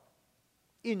heart?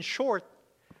 In short,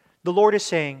 the Lord is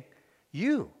saying,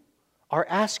 you are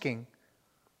asking,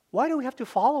 why do we have to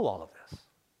follow all of this?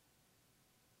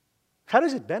 How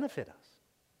does it benefit us?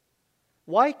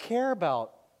 Why care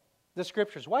about the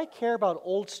Scriptures? Why care about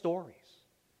old stories?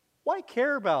 Why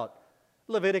care about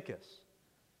Leviticus?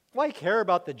 Why care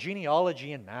about the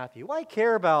genealogy in Matthew? Why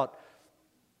care about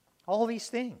all these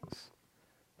things?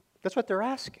 That's what they're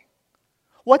asking.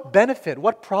 What benefit,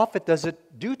 what profit does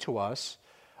it do to us,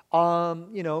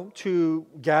 to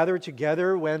gather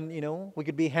together when, we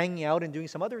could be hanging out and doing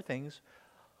some other things?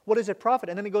 What does it profit?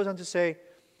 And then he goes on to say,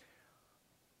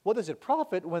 what does it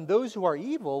profit when those who are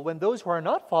evil, when those who are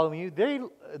not following you,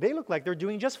 they look like they're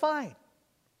doing just fine.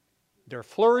 They're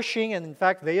flourishing, and in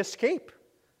fact, they escape.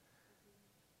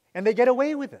 And they get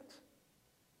away with it.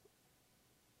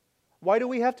 Why do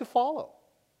we have to follow?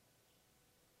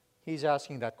 He's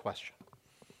asking that question.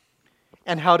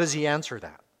 And how does he answer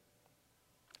that?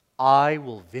 I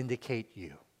will vindicate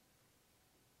you.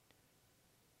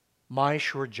 My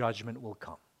sure judgment will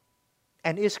come.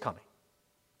 And is coming.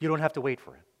 You don't have to wait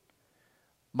for it.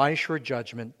 My sure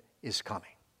judgment is coming.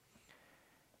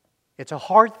 It's a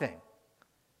hard thing,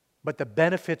 but the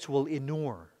benefits will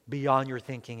inure beyond your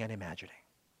thinking and imagining.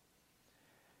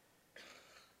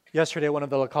 Yesterday, one of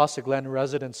the La Costa Glen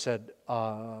residents said,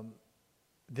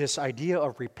 this idea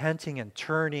of repenting and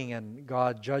turning and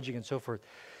God judging and so forth.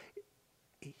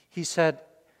 He said,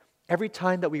 every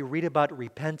time that we read about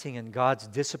repenting and God's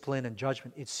discipline and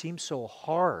judgment, it seems so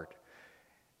hard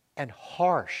and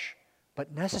harsh,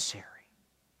 but necessary.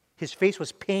 His face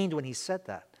was pained when he said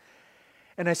that.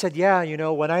 And I said,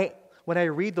 when I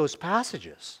read those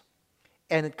passages,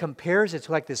 and it compares it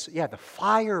to like this, the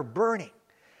fire burning.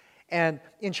 And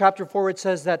in chapter 4 it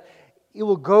says that it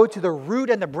will go to the root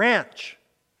and the branch.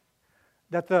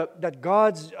 That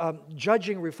God's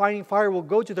judging, refining fire will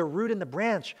go to the root and the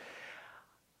branch.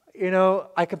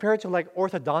 I compare it to like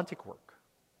orthodontic work.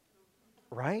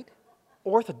 Right?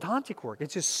 Orthodontic work.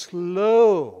 It's just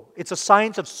slow. It's a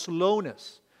science of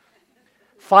slowness.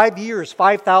 5 years,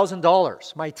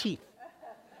 $5,000, my teeth.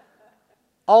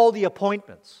 All the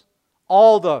appointments.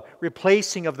 All the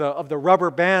replacing of the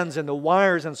rubber bands and the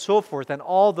wires and so forth, and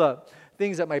all the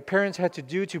things that my parents had to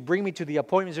do to bring me to the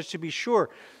appointments just to be sure.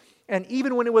 And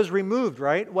even when it was removed,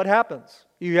 right, what happens?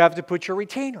 You have to put your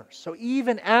retainers. So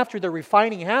even after the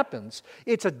refining happens,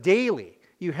 it's a daily.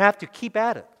 You have to keep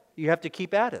at it. You have to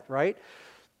keep at it, right?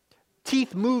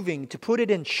 Teeth moving to put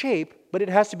it in shape, but it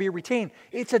has to be retained.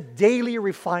 It's a daily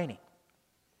refining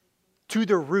to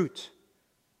the root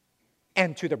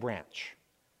and to the branch.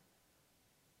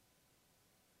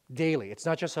 Daily. It's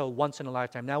not just a once in a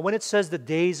lifetime. Now, when it says the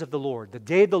days of the Lord, the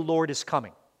day of the Lord is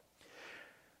coming.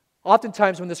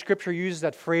 Oftentimes when the Scripture uses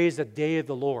that phrase, the day of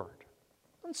the Lord,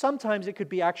 and sometimes it could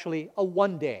be actually a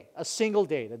one day, a single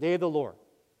day, the day of the Lord.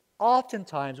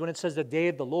 Oftentimes when it says the day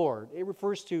of the Lord, it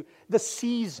refers to the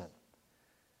season.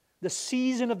 The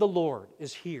season of the Lord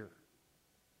is here.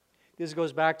 This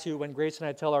goes back to when Grace and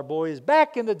I tell our boys,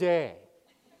 back in the day,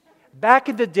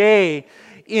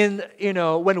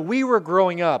 when we were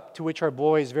growing up, to which our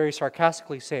boys very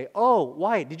sarcastically say, oh,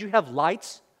 why? Did you have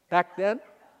lights back then?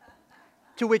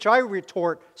 To which I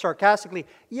retort sarcastically,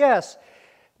 yes,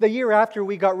 the year after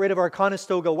we got rid of our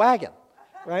Conestoga wagon,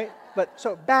 right? But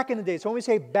so back in the day, so when we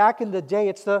say back in the day,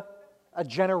 it's the a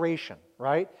generation,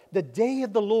 right? The day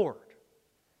of the Lord.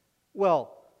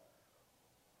 Well,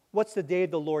 what's the day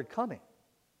of the Lord coming?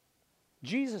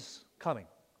 Jesus coming,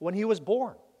 when he was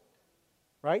born,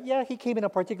 right? Yeah, he came in a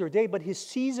particular day, but his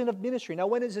season of ministry. Now,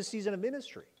 when is his season of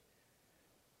ministry?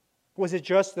 Was it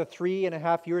just the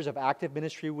 3.5 years of active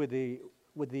ministry with the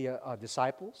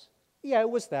disciples? Yeah, it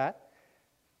was that.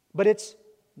 But it's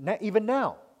even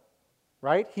now,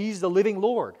 right? He's the living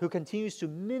Lord who continues to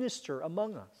minister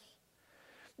among us.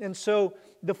 And so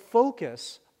the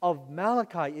focus of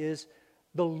Malachi is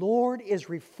the Lord is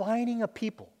refining a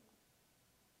people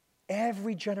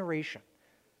every generation,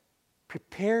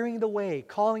 preparing the way,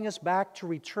 calling us back to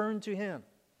return to Him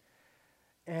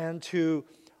and to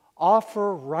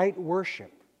offer right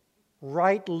worship,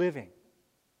 right living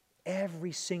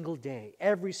every single day,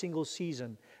 every single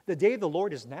season. The day of the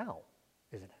Lord is now,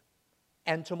 isn't it?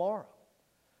 And tomorrow.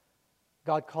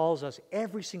 God calls us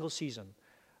every single season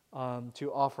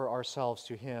to offer ourselves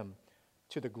to Him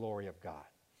to the glory of God.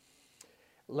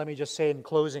 Let me just say in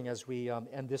closing as we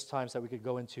end this time so that we could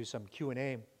go into some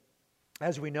Q&A.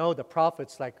 As we know, the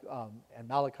prophets, and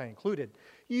Malachi included,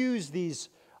 use these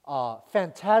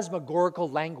phantasmagorical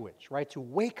language, right, to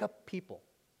wake up people.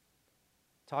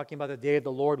 Talking about the day of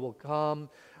the Lord will come,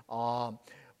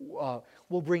 will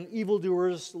bring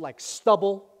evildoers like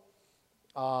stubble,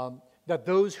 that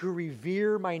those who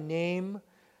revere my name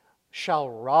shall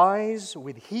rise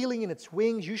with healing in its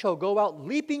wings. You shall go out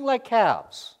leaping like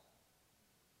calves.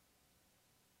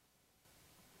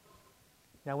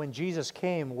 Now, when Jesus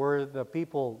came, were the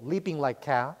people leaping like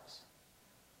calves?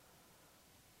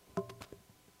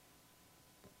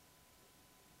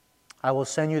 I will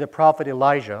send you the prophet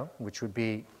Elijah, which would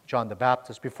be John the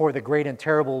Baptist, before the great and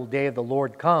terrible day of the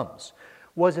Lord comes.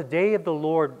 Was the day of the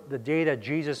Lord, the day that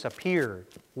Jesus appeared,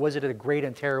 was it a great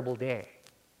and terrible day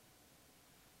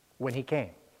when He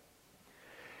came?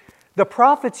 The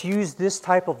prophets used this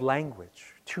type of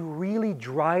language to really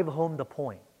drive home the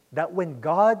point that when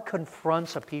God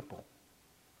confronts a people,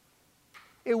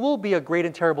 it will be a great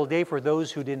and terrible day for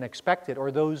those who didn't expect it or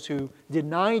those who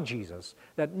deny Jesus,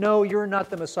 that no, you're not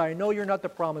the Messiah, no, you're not the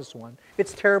promised one.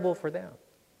 It's terrible for them.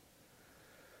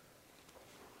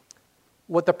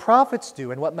 What the prophets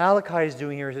do and what Malachi is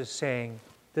doing here is saying,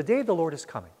 the day of the Lord is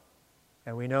coming.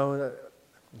 And we know that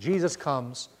Jesus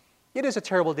comes. It is a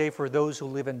terrible day for those who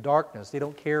live in darkness. They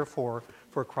don't care for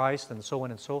Christ and so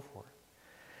on and so forth.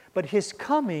 But His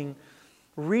coming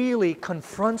really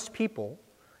confronts people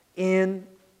in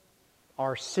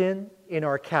our sin, in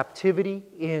our captivity,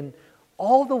 in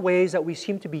all the ways that we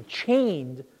seem to be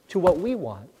chained to what we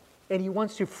want. And He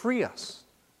wants to free us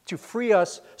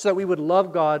so that we would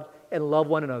love God and love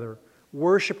one another,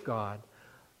 worship God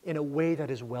in a way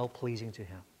that is well-pleasing to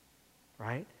Him.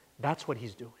 Right? That's what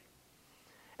He's doing.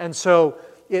 And so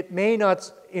it may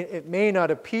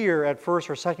not appear at first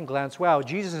or second glance, wow,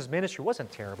 Jesus' ministry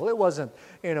wasn't terrible. It wasn't,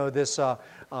 this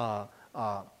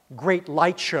great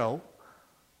light show.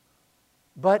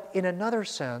 But in another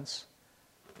sense,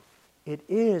 it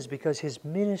is because His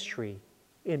ministry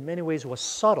in many ways was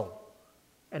subtle.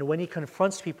 And when He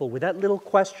confronts people with that little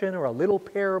question or a little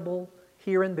parable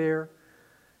here and there,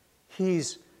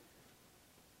 He's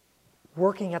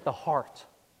working at the heart.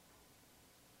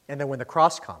 And then when the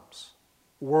cross comes,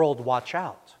 world, watch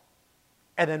out.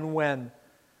 And then when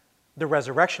the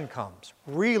resurrection comes,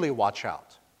 really watch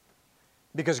out.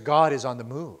 Because God is on the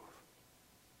move.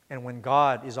 And when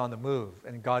God is on the move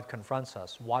and God confronts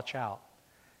us, watch out.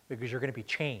 Because you're going to be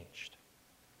changed.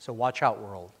 So watch out,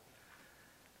 world.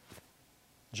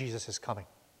 Jesus is coming.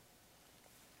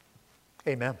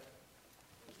 Amen.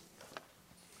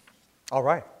 All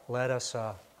right, let us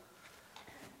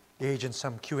engage in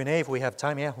some Q&A if we have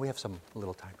time. Yeah, we have some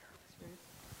little time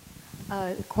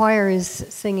here. The choir is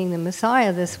singing the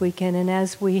Messiah this weekend, and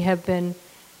as we have been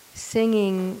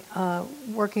singing,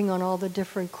 working on all the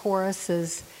different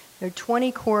choruses, there are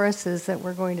 20 choruses that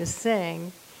we're going to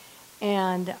sing,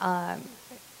 and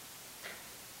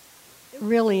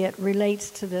really it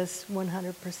relates to this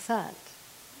 100%.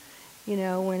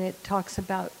 When it talks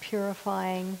about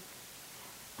purifying,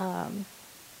 what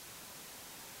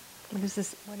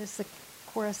is the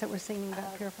chorus that we're singing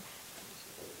about purifying?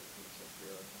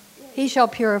 He shall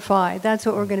purify. That's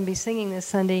what we're going to be singing this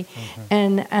Sunday,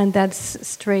 and that's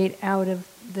straight out of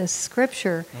the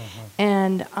Scripture.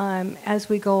 And as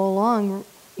we go along,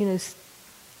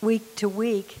 week to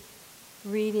week,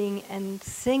 reading and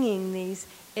singing these,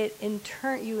 you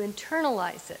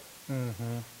internalize it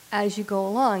as you go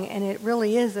along, and it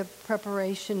really is a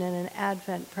preparation and an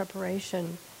Advent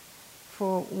preparation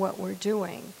for what we're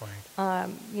doing. Right.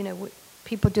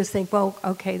 People just think, well,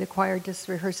 okay, the choir just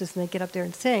rehearses and they get up there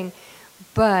and sing.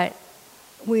 but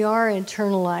we are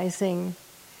internalizing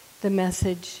the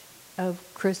message of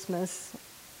Christmas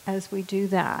as we do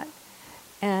that.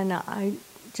 And I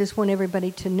just want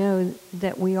everybody to know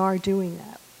that we are doing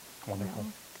that. Wonderful.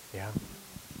 Yeah.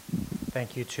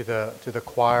 Thank you to the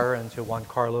choir and to Juan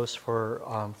Carlos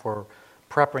for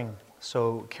prepping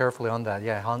so carefully on that.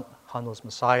 Yeah, Handel's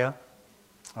Messiah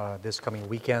this coming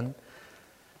weekend,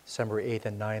 December 8th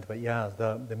and 9th. But yeah,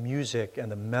 the music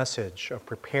and the message of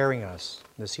preparing us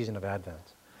in the season of Advent.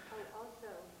 Also,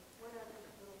 one other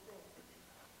little thing.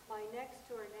 My next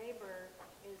door neighbor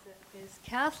is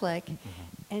Catholic,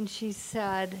 and she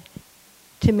said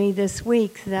to me this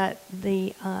week that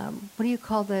the, what do you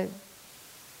call the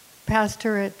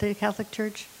pastor at the Catholic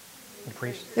Church? The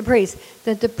priest. The priest.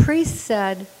 That the priest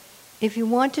said, if you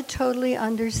want to totally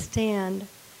understand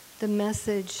the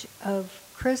message of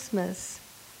Christmas,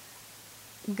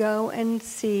 go and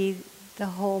see the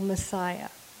whole Messiah.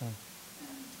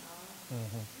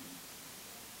 Mm-hmm.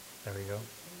 There we go.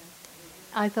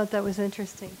 I thought that was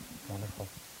interesting. Wonderful.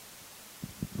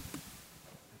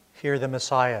 Hear the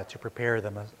Messiah to prepare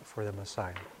them for the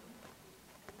Messiah.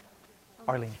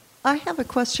 Arlene. I have a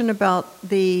question about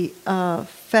the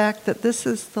fact that this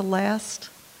is the last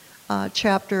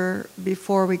chapter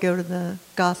before we go to the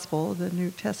Gospel, the New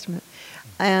Testament.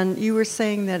 And you were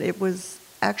saying that it was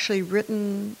actually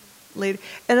written later.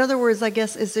 In other words, I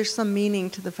guess, is there some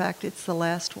meaning to the fact it's the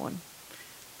last one?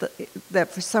 That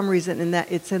for some reason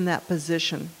it's in that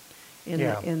position in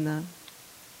the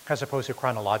as opposed to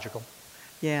chronological.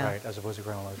 Yeah. Right, as opposed to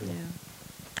chronological. Yeah.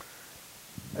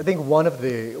 I think one of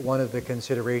the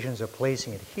considerations of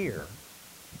placing it here,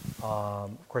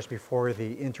 of course, before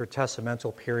the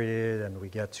intertestamental period and we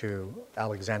get to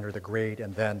Alexander the Great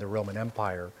and then the Roman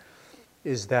Empire,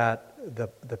 is that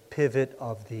the pivot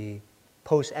of the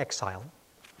post-exile,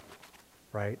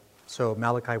 right? So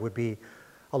Malachi would be,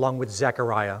 along with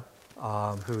Zechariah,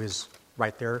 who is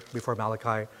right there before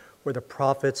Malachi, were the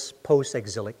prophets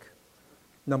post-exilic.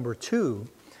 Number two,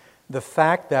 the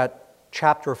fact that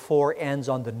chapter 4 ends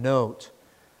on the note,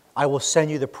 I will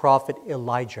send you the prophet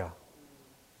Elijah.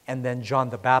 And then John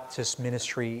the Baptist's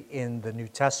ministry in the New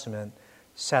Testament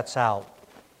sets out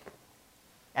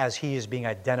as he is being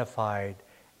identified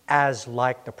as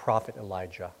like the prophet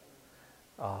Elijah.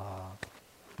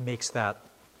 Makes that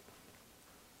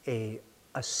a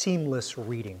seamless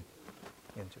reading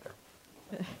into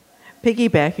there.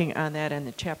 Piggybacking on that in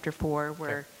the chapter 4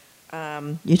 where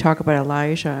you talk about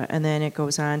Elijah, and then it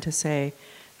goes on to say,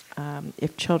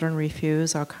 if children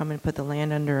refuse, I'll come and put the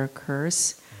land under a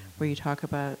curse, where you talk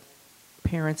about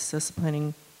parents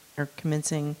disciplining or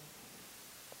convincing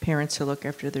parents to look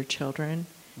after their children,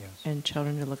 Yes. and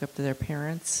children to look up to their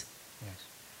parents. Yes.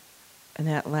 And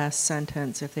that last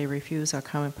sentence, if they refuse, I'll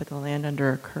come and put the land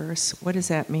under a curse. What does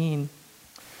that mean?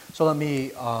 So let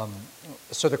me,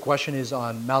 so the question is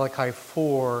on Malachi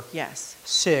 4, Yes.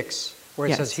 6, where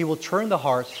it Yes. says, he will turn the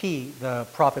hearts, he, the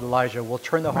prophet Elijah, will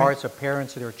turn the Right. hearts of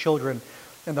parents to their children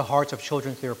and the hearts of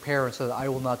children to their parents, so that I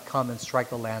will not come and strike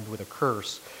the land with a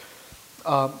curse.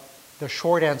 The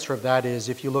short answer of that is,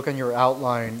 if you look on your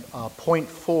outline, point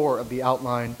 4 of the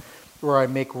outline, where I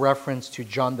make reference to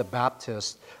John the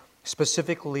Baptist,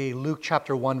 specifically Luke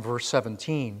chapter 1, verse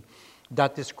 17,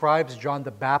 that describes John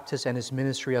the Baptist and his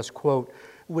ministry as, quote,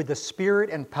 with the spirit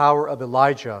and power of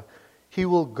Elijah, he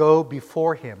will go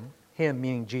before him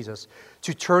meaning Jesus,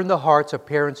 to turn the hearts of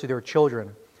parents to their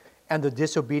children and the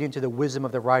disobedient to the wisdom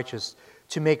of the righteous,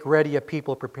 to make ready a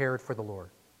people prepared for the Lord.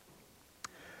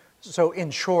 So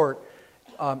in short,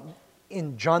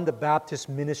 in John the Baptist's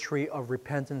ministry of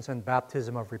repentance and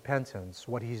baptism of repentance,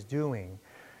 what he's doing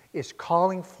is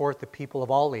calling forth the people of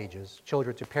all ages,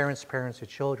 children to parents, parents to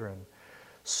children,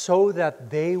 so that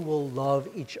they will love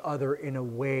each other in a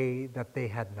way that they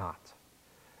had not.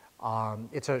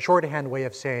 It's a shorthand way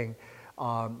of saying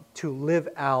to live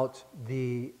out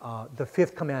the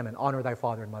fifth commandment, honor thy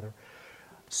father and mother,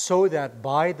 so that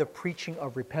by the preaching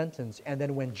of repentance, and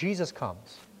then when Jesus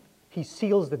comes, he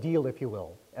seals the deal, if you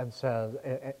will, and says,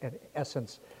 in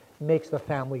essence, makes the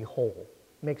family whole,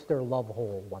 makes their love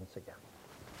whole once again.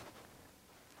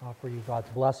 Offer you God's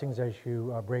blessings as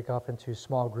you break up into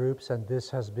small groups, and this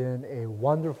has been a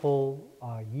wonderful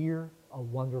year, a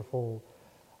wonderful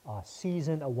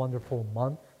season, a wonderful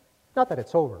month. Not that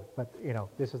it's over, but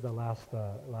this is the last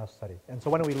study. And so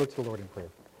why don't we look to the Lord in prayer.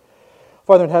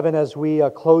 Father in heaven, as we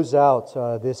close out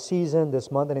this season,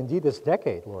 this month, and indeed this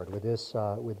decade, Lord, with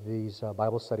these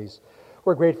Bible studies,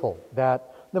 we're grateful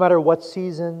that no matter what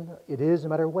season it is, no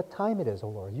matter what time it is, O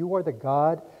Lord, you are the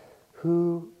God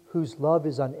whose love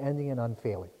is unending and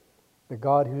unfailing, the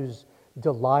God whose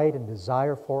delight and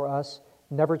desire for us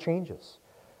never changes.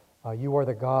 You are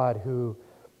the God who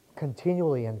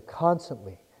continually and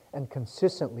constantly and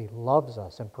consistently loves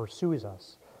us and pursues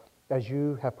us as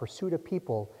you have pursued a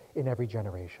people in every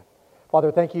generation.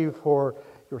 Father, thank you for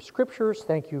your scriptures.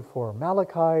 Thank you for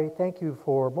Malachi. Thank you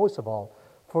for, most of all,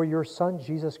 for your Son,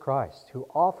 Jesus Christ, who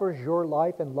offers your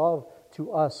life and love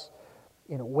to us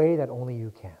in a way that only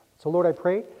you can. So, Lord, I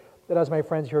pray that as my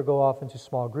friends here go off into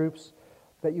small groups,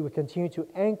 that you would continue to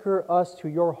anchor us to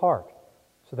your heart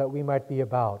so that we might be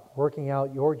about working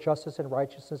out your justice and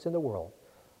righteousness in the world,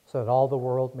 so that all the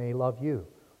world may love you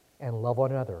and love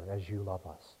one another as you love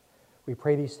us. We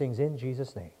pray these things in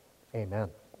Jesus' name. Amen.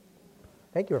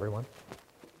 Thank you, everyone.